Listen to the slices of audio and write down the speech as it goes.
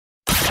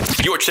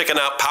You're checking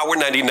out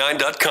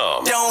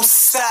Power99.com. Don't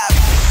stop.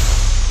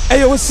 Hey,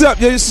 yo, what's up,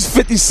 yo? This is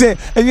 50 Cent,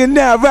 and you're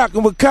now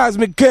rocking with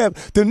Cosmic Kev,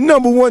 the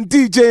 #1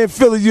 DJ in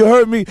Philly. You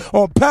heard me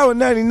on Power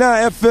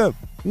 99 FM.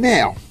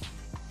 Now,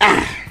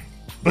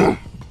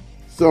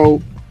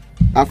 so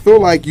I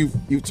feel like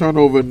you've turned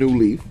over a new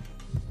leaf.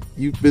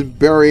 You've been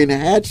burying the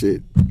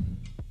hatchet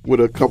with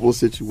a couple of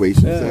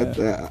situations.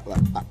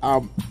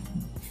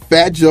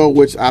 Fat Joe,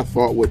 which I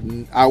thought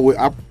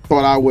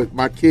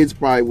my kids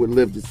probably would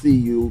live to see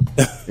you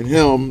and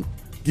him,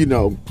 be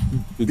on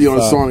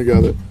a song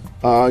together.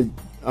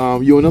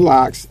 You and the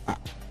Locks.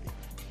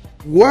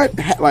 What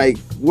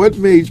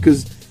made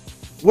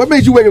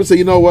you wake up and say,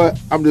 you know what,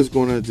 I'm just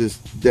gonna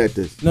just dead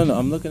this? No,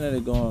 I'm looking at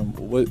it going,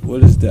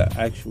 what is the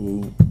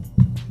actual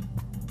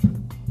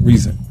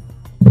reason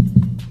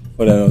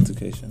for that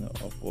altercation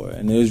or for it?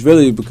 And it was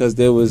really because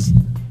they was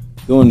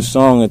doing the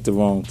song at the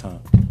wrong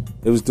time.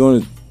 They was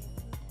doing it.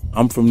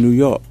 I'm from New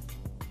York.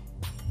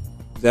 I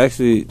was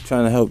actually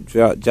trying to help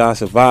Ja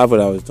survive what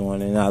I was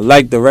doing, and I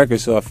liked the record,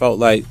 so I felt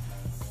like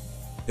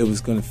it was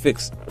going to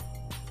fix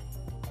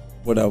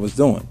what I was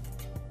doing.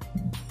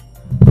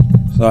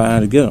 So I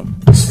had to get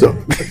him. So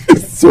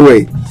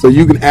wait. So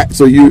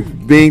you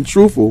being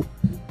truthful,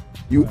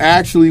 you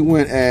actually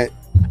went at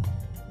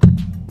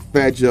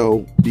Fat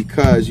Joe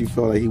because you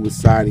felt like he was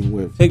siding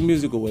with. Take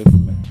music away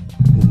from me.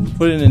 When you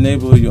put it in the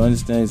neighborhood, you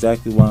understand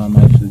exactly why I'm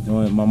actually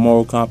doing it. My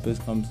moral compass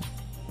comes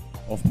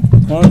off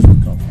the corners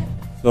we come from.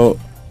 So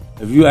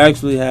if you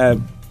actually have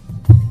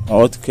an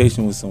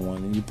altercation with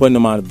someone and you're putting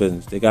them out of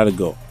business, they got to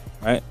go,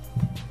 right?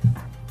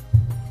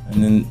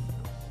 And then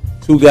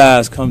two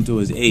guys come to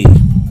his aid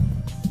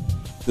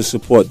to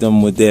support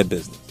them with their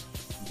business,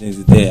 things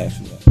that they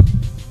actually have.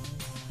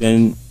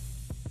 Then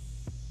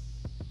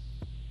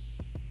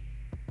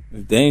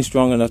if they ain't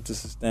strong enough to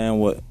sustain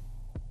what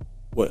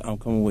I'm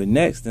coming with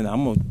next, then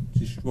I'm going to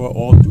destroy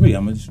all three.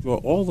 I'm going to destroy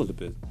all of the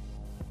business.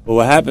 But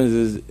what happens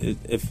is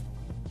if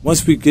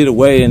once we get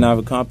away and I've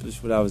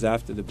accomplished what I was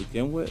after to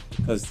begin with,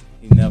 because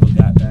he never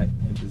got back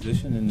in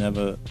position and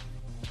never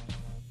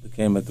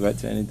became a threat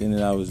to anything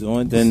that I was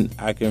doing, then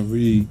I can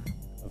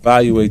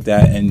reevaluate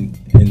that and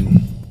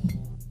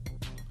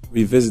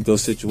revisit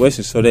those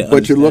situations. So they.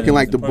 But you're looking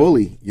like the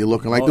bully. You're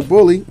looking like the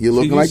bully. You're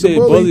looking like the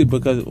bully.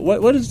 Because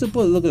what is the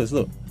bully? Look at this.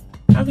 Look,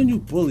 how can you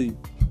bully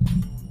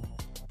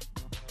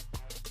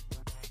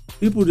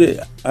people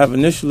that have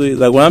initially,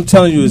 like what I'm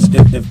telling you is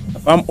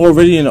if I'm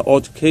already in an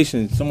altercation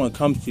and someone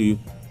comes to you,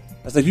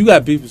 that's like you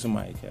got beef with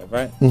somebody, Kev,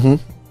 right? Mm-hmm.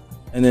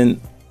 And then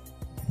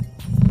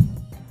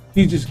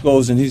he just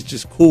goes and he's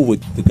just cool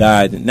with the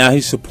guy. And now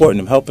he's supporting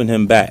him, helping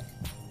him back.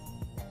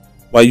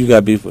 While you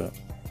got beef with him.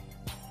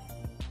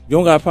 You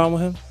don't got a problem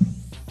with him?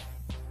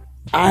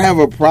 I have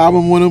a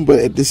problem with him, but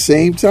at the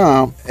same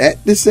time,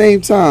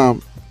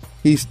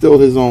 he's still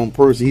his own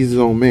person. He's his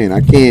own man.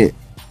 I can't.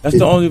 That's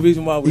the only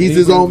reason why he's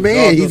his own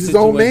man. He's his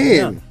own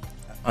man.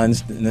 I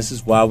understand. And this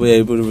is why we're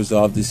able to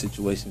resolve these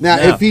situations. Now,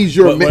 if he's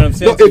your man,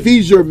 if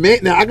he's your man,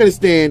 now I can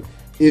understand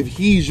if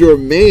he's your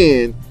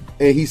man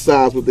and he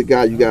sides with the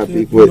guy you got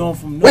beef with.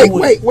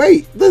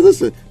 Wait.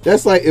 Listen,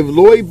 that's like if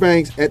Lloyd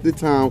Banks at the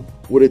time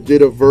would have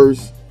did a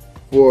verse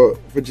for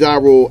Ja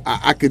Rule,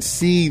 I could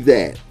see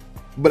that.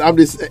 But I'm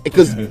just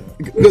because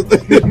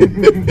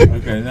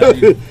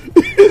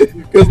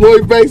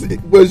Lloyd Banks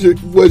was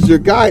your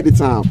guy at the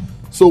time.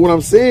 So what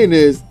I'm saying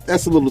is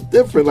that's a little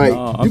different. Like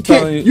you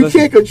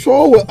can't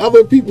control what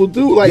other people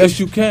do. Like yes,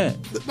 you can.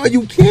 No,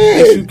 you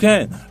can't. Yes, you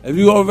can. If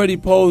you already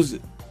pose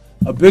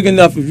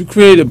if you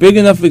create a big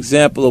enough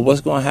example of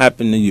what's going to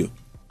happen to you,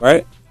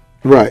 right?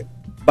 Right.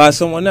 By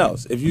someone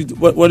else. If you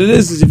what it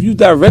is if you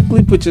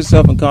directly put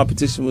yourself in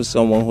competition with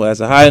someone who has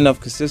a high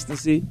enough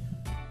consistency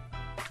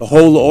to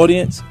hold the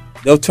audience,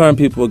 they'll turn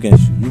people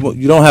against you.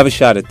 You don't have a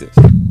shot at this.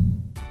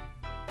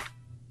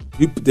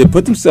 They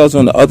put themselves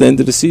on the other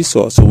end of the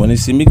seesaw. So when they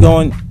see me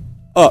going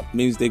up,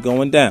 means they're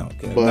going down.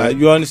 Okay? Now,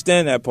 you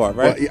understand that part,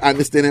 right? Well, I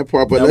understand that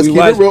part, but now let's keep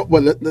it real.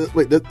 But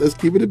let's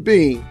keep it a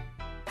bean.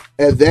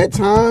 At that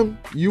time,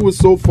 you were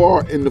so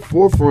far in the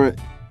forefront.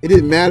 It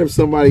didn't matter if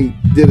somebody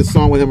did a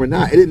song with him or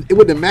not. It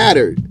wouldn't have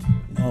mattered.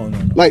 No.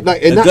 Like,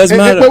 it does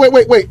matter.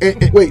 Wait.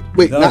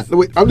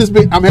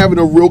 I'm having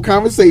a real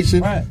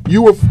conversation. Right.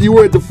 You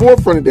were at the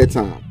forefront at that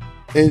time,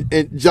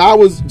 and Ja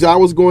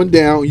was going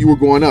down. You were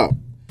going up.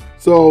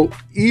 So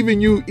even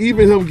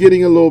him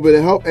getting a little bit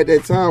of help at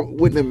that time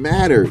wouldn't have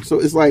mattered. So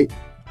it's like,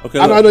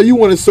 I know you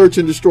want to search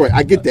and destroy.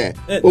 I get that.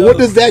 But what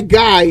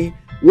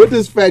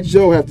does Fat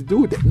Joe have to do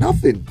with that?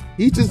 Nothing.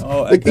 He just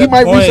he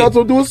might reach out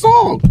to him, do a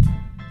song.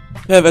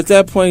 Yeah, at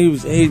that point he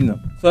was hating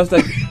them. So it's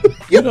like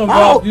you done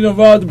robbed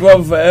the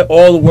brother for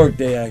all the work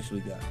they actually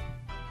got.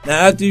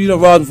 Now after you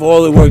done robbed them for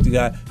all the work they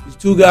got, these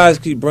two guys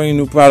keep bringing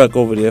new product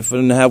over there for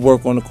them to have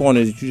work on the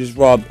corner that you just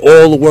robbed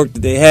all the work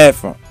that they had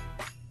from.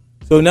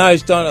 So now you're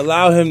starting to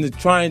allow him to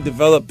try and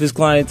develop his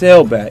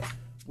clientele back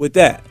with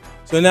that.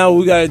 So now what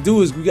we got to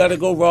do is we got to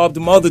go rob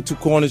them other two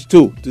corners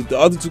too. The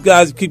other two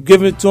guys keep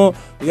giving it to him.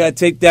 We got to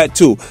take that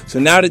too. So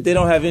now that they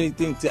don't have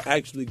anything to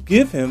actually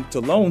give him,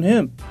 to loan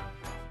him,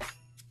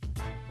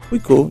 we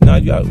cool. Now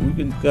we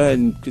can go ahead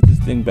and get this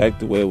thing back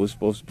the way it was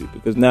supposed to be.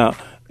 Because now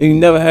he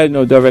never had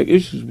no direct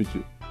issues with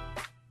you.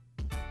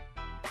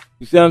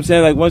 You see what I'm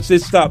saying? Like once they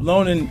stopped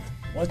loaning him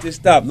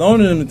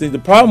the thing, the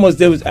problem was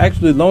they was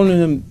actually loaning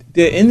him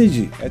their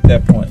energy at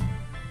that point.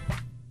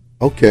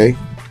 Okay.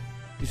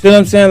 You see what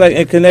I'm saying? Like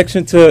in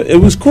connection to, it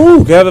was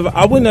cool.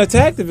 I wouldn't have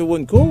attacked if it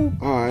wasn't cool.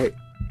 All right.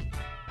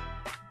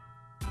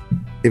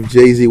 If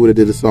Jay-Z would have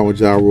did a song with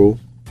Ja Rule,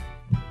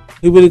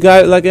 he would have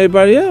got it like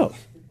everybody else.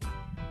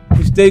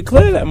 He stayed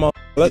clear of that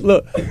motherfucker. Like,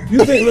 look,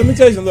 you think? Let me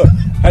tell you something. Look,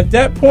 at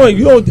that point,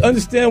 you don't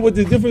understand what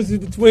the difference is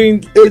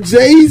between. If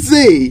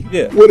Jay-Z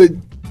would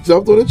have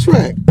jumped on the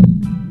track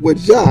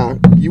with Ja,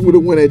 you would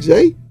have won at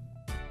Jay.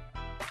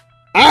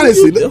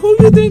 Honestly, who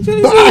you think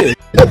Jay-Z is?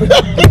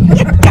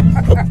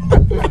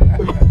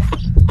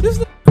 This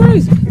is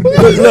crazy.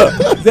 Because look,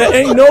 there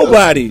ain't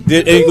nobody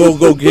that ain't gonna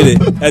go get it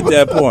at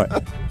that point.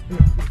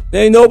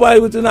 There ain't nobody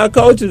within our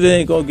culture that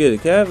ain't gonna get it,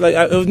 Kev. Like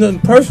it was nothing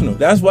personal.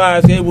 That's why I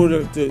was able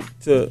to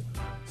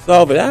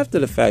solve it after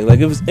the fact. Like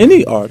it was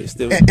any artist.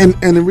 And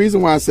the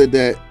reason why I said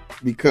that,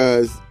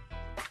 because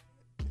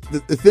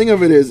the thing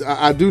of it is,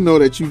 I do know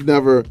that you've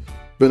never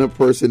been a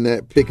person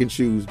that pick and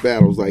choose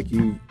battles like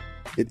you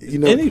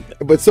know.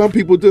 But some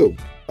people do.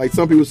 Like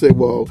some people say,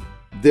 well,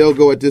 they'll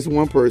go at this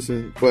one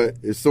person, but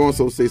if so and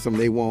so say something,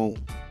 they won't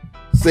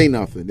say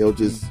nothing. They'll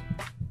just.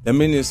 That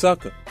means you're a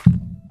sucker.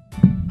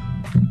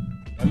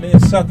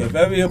 If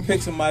ever he'll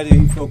pick somebody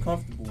he feel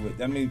comfortable with,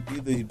 that means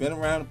either he's been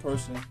around a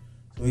person,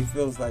 so he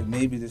feels like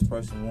maybe this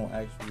person won't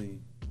actually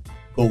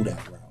go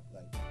that route.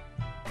 Like,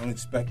 don't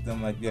expect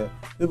them. Like, yeah,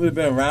 people have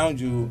been around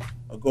you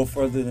or go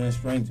further than a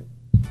stranger.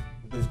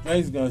 Because a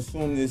stranger's gonna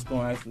assume this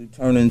gonna actually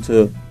turn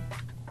into.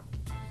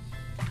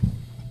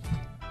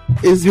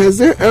 Has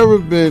there ever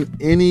been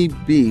any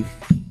beef,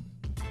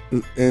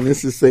 and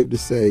this is safe to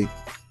say,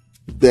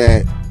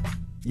 that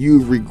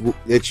you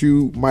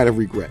might have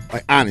regret?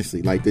 Like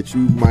honestly, like that you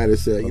might have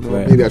said, you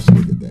know, maybe I should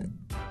have did that.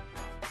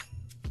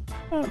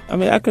 I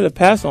mean, I could have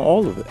passed on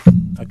all of it.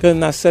 I could have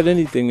not said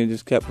anything and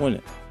just kept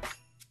winning.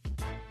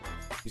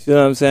 You see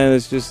what I'm saying?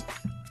 It's just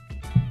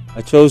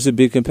I chose to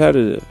be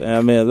competitive, and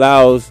I mean, it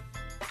allows.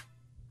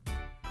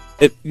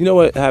 If you know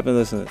what happened,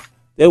 listen,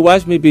 they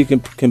watch me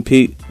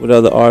compete with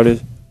other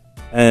artists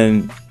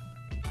and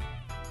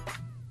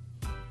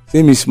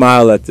see me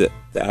smile at the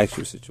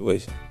actual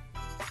situation.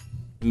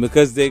 And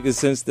because they can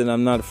sense that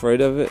I'm not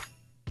afraid of it,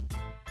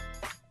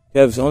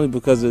 it's only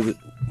because of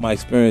my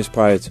experience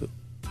prior to.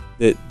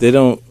 That they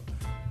don't.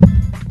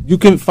 You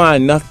can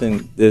find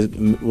nothing that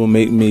will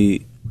make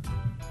me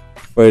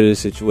afraid of the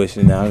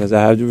situation now because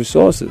I have the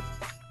resources.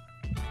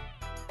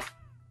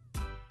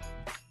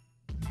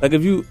 Like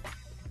if you,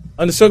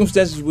 under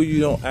circumstances where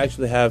you don't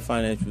actually have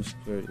financial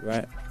security,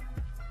 right?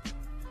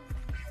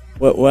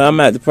 Where I'm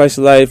at, the price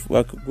of life,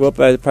 where I grew up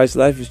at, the price of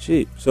life is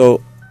cheap.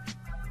 So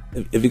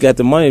if you got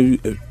the money,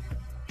 if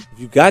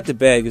you got the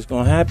bag, it's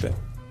gonna happen.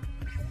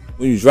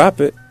 When you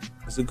drop it,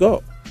 it's a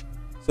go.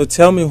 So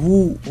tell me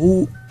who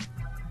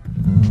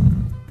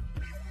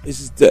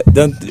is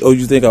done? Oh,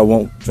 you think I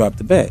won't drop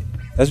the bag?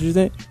 That's what you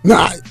think?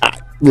 Nah,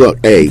 look,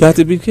 hey, you got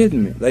to be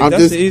kidding me. Like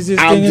that's the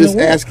easiest thing in the world. I'm just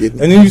asking.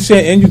 And then you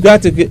say, and you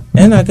got to get,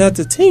 and I got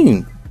the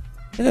team.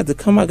 I got to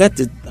come. I got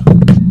to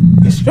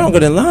get stronger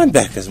than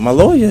linebackers. My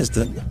lawyers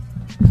got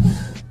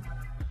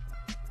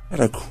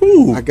a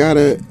crew. I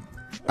gotta.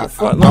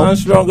 Front line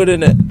stronger than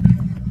that.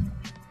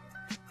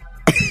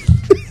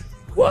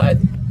 What?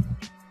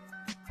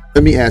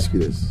 Let me ask you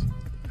this: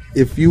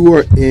 if you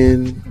were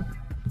in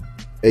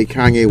a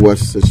Kanye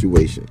West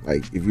situation,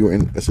 like if you were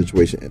in a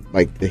situation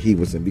like that he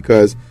was in,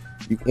 because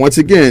once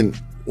again,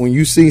 when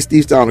you see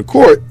Steve Style on the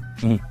court,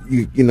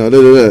 you know,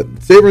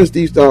 Saber and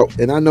Steve Style,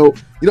 and I know,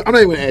 you know, I'm not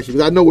even gonna ask you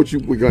because I know what you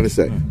were going to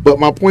say. But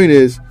my point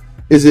is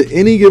at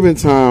any given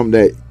time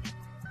that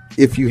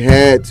if you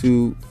had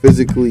to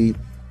physically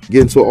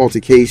get into an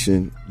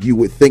altercation, you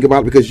would think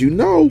about it, because you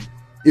know,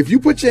 if you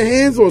put your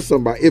hands on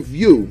somebody, if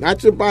you,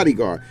 not your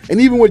bodyguard, and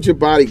even with your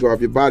bodyguard,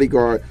 if your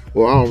bodyguard,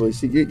 well, I don't really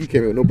see, you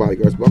can't have no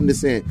bodyguards, but I'm just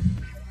saying,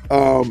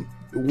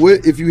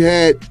 what if you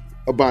had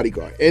a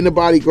bodyguard and the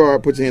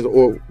bodyguard put your hands on,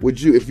 or would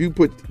you, if you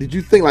put, did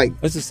you think like,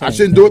 I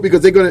shouldn't do it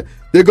because they're gonna,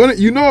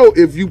 you know,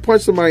 if you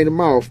punch somebody in the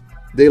mouth,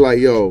 they like,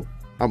 yo,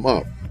 I'm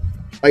up.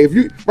 Like if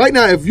you, right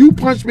now, if you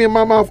punch me in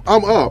my mouth,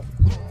 I'm up.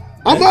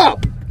 I'm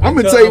up. I'm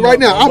gonna tell you right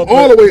now, I'm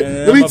all the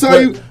way. Let me tell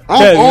you,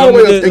 I'm all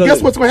the way up. And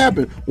guess what's gonna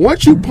happen?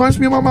 Once you punch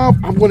me in my mouth,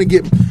 I'm gonna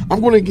get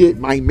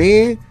my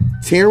man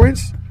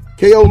Terrence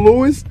K.O.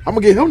 Lewis. I'm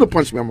gonna get him to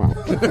punch me in my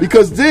mouth,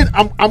 because then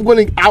I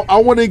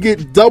want to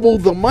get double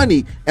the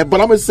money.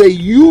 But I'm gonna say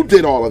you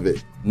did all of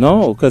it.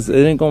 No, because it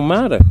ain't gonna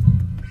matter.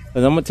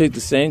 Because I'm gonna take the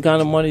same kind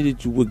of money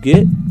that you would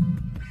get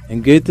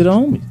and get it to the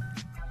homies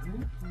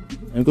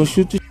and go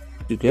shoot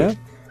you, Cap.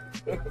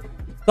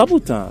 Couple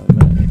times,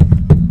 man.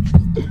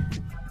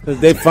 Because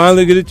they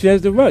finally get a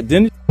chance to run.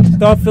 Then they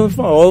start feeling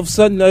fun. All of a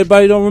sudden,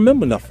 everybody don't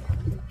remember nothing.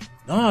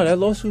 No, that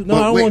lawsuit. No,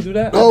 I don't want to do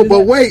that. No,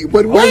 but wait.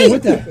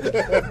 With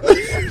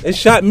that. It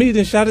shot me,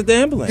 then shot at the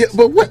ambulance. Yeah,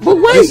 but wait.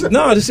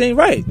 No, this ain't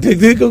right.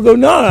 They go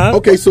no.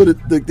 Okay, so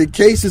the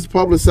case is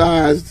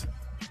publicized.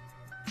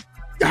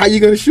 How you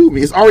gonna shoot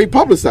me? It's already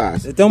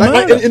publicized. It don't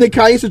matter. In the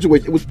Kanye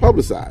situation, it was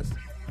publicized.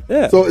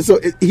 Yeah.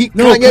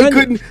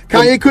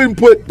 Kanye couldn't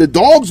put the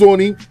dogs on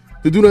him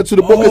to do that to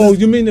the book. Oh,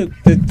 you mean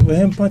with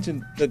him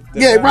punching?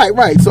 Yeah, guy?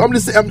 right. So I'm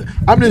just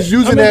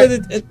using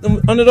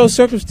that. Under those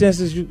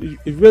circumstances, you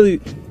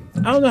really,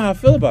 I don't know how I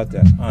feel about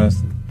that,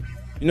 honestly.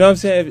 You know what I'm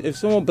saying? If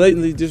someone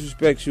blatantly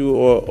disrespects you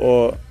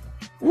or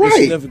right,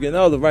 significant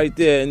other right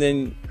there, and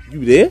then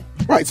you there,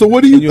 right? So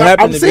what do you?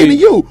 I'm saying to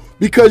you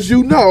because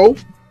you know,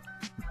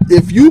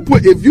 if you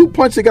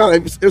punch a guy,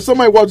 if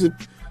somebody watches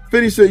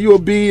 50 Cent, you'll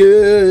be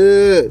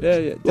like,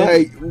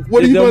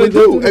 what are you gonna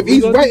do if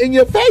he's right in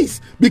your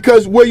face?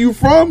 Because where you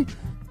from,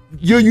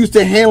 you're used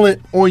to handling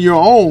it on your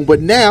own,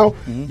 but now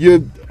you're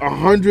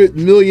 100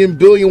 million,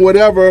 billion,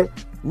 whatever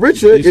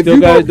richer. You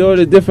still gotta do it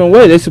a different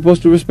way. They're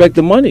supposed to respect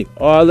the money,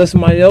 or let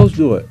somebody else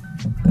do it.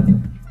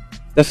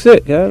 That's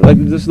it, yeah.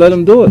 Like just let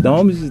them do it. The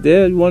homies is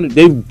there.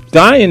 They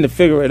dying to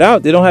figure it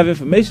out. They don't have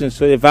information,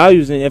 so their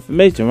values in the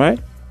information, right?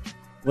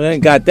 When they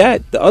ain't got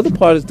that, the other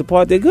part is the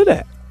part they're good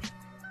at.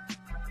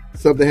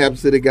 Something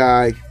happens to the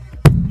guy.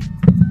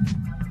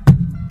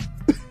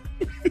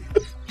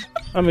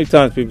 How many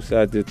times people say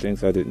I did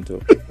things I didn't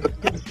do?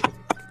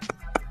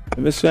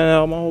 I've been saying that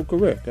all my whole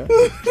career. Okay? You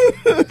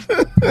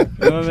know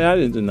what I mean? I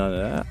didn't do none of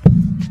that.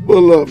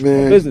 Well, look,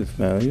 man. Business,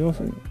 man. You know what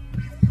I'm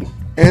saying?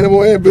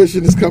 Animal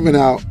Ambition is coming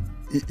out.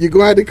 You're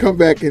going to have to come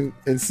back and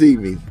see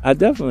me. I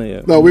definitely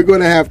am. No, we're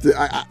going to have to.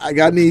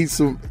 I need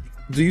some.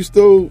 Do you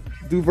still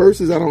do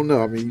verses? I don't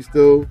know. I mean, you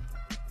still.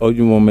 Oh,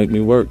 you won't make me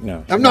work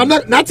now? I'm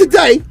not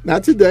today.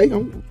 Not today.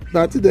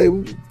 Not today.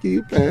 We'll give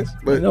you a pass.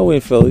 But I know we're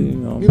in Philly.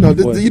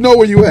 You know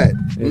where you at.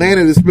 Yeah. Land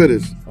of the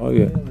Spitters. Oh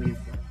yeah.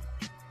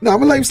 No, I'm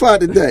gonna let him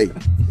slide today.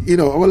 I'm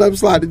gonna let him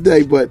slide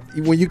today. But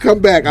when you come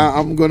back,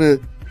 I'm gonna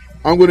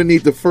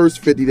need the first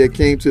 50 that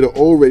came to the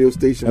old radio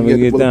station. And we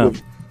get down.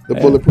 The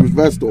bulletproof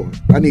vest on.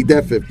 I need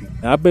that 50.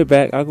 I'll be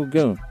back. I'll go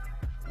get them.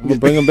 I'm gonna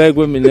bring them back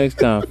with me next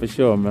time for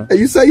sure, man. Hey,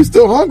 you say you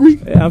still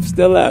hungry? Yeah, I'm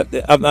still out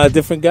there. I'm not a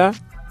different guy.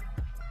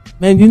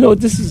 Man, you know,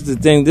 this is the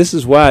thing. This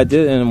is why I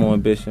did Animal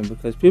Ambition,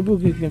 because people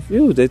get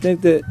confused. They think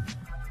that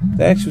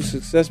the actual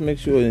success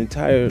makes you an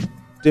entire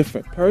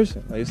different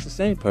person. Like, it's the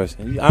same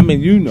person. I mean,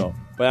 you know.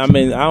 But, I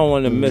mean, I don't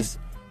want to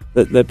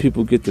let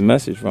people get the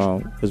message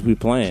wrong because we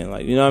playing.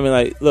 Like, you know what I mean?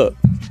 Like, look.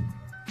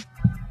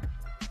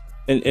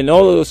 In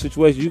all of those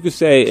situations, you could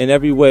say in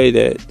every way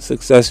that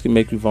success can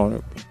make you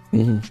vulnerable.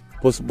 Mm-hmm.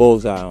 Puts a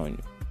bullseye on you.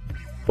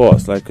 Of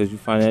course, like, because you're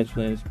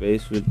financially in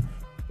space with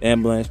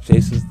ambulance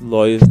chasers, the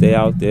lawyers, they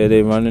out there,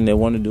 they running, they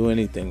want to do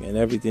anything and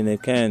everything they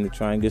can to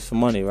try and get some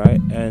money, right?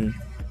 And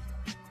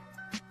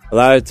a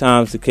lot of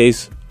times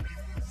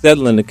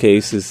settling the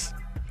case is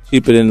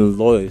cheaper than the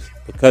lawyers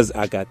because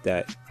I got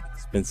that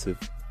expensive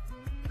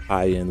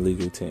high-end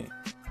legal team,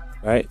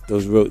 right?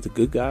 The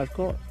good guys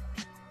call.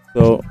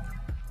 So,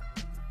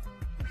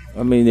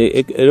 I mean,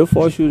 it'll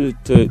force you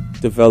to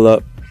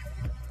develop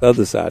the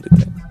other side of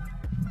things.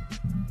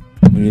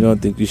 When you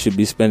don't think you should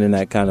be spending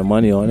that kind of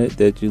money on it,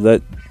 that you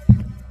let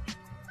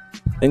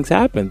things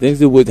happen. Things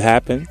that would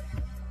happen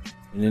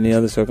in any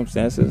other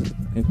circumstances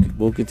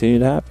will continue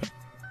to happen.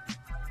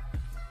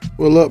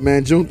 Well, look,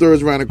 man, June 3rd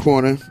is around the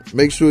corner.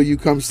 Make sure you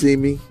come see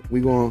me.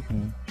 We're gonna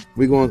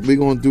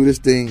do this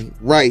thing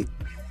right.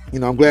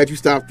 I'm glad you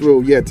stopped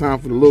through. Yeah, time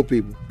for the little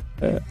people.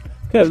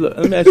 Kev, look,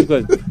 let me ask you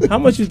a question. How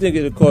much you think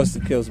it'll cost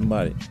to kill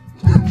somebody?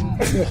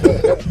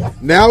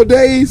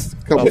 Nowadays,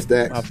 couple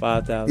stacks.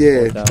 About 5,000.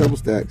 Yeah, 4,000. couple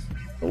stacks.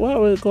 So why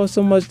would it cost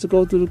so much to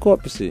go through the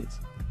court proceedings?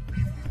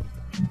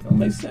 Don't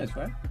make sense,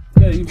 right?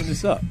 You gotta even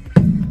this up.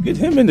 Get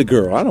him and the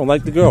girl. I don't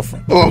like the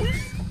girlfriend. Oh,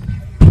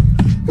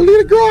 leave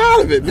the girl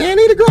out of it, man.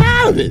 Leave the girl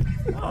out of it.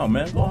 Oh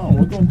man, go on.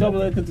 We're gonna double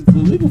that because the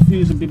legal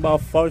fees will be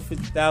about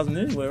 50,000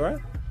 anyway, right?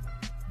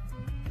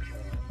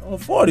 Oh,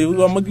 40. I'm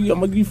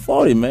gonna give you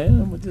 40,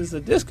 man. It's a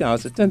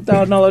discount. It's a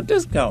 $10,000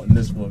 discount in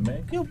this one,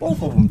 man. Kill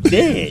both of them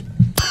dead.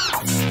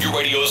 Your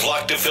radio is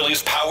locked to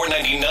Philly's Power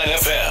 99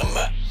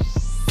 FM.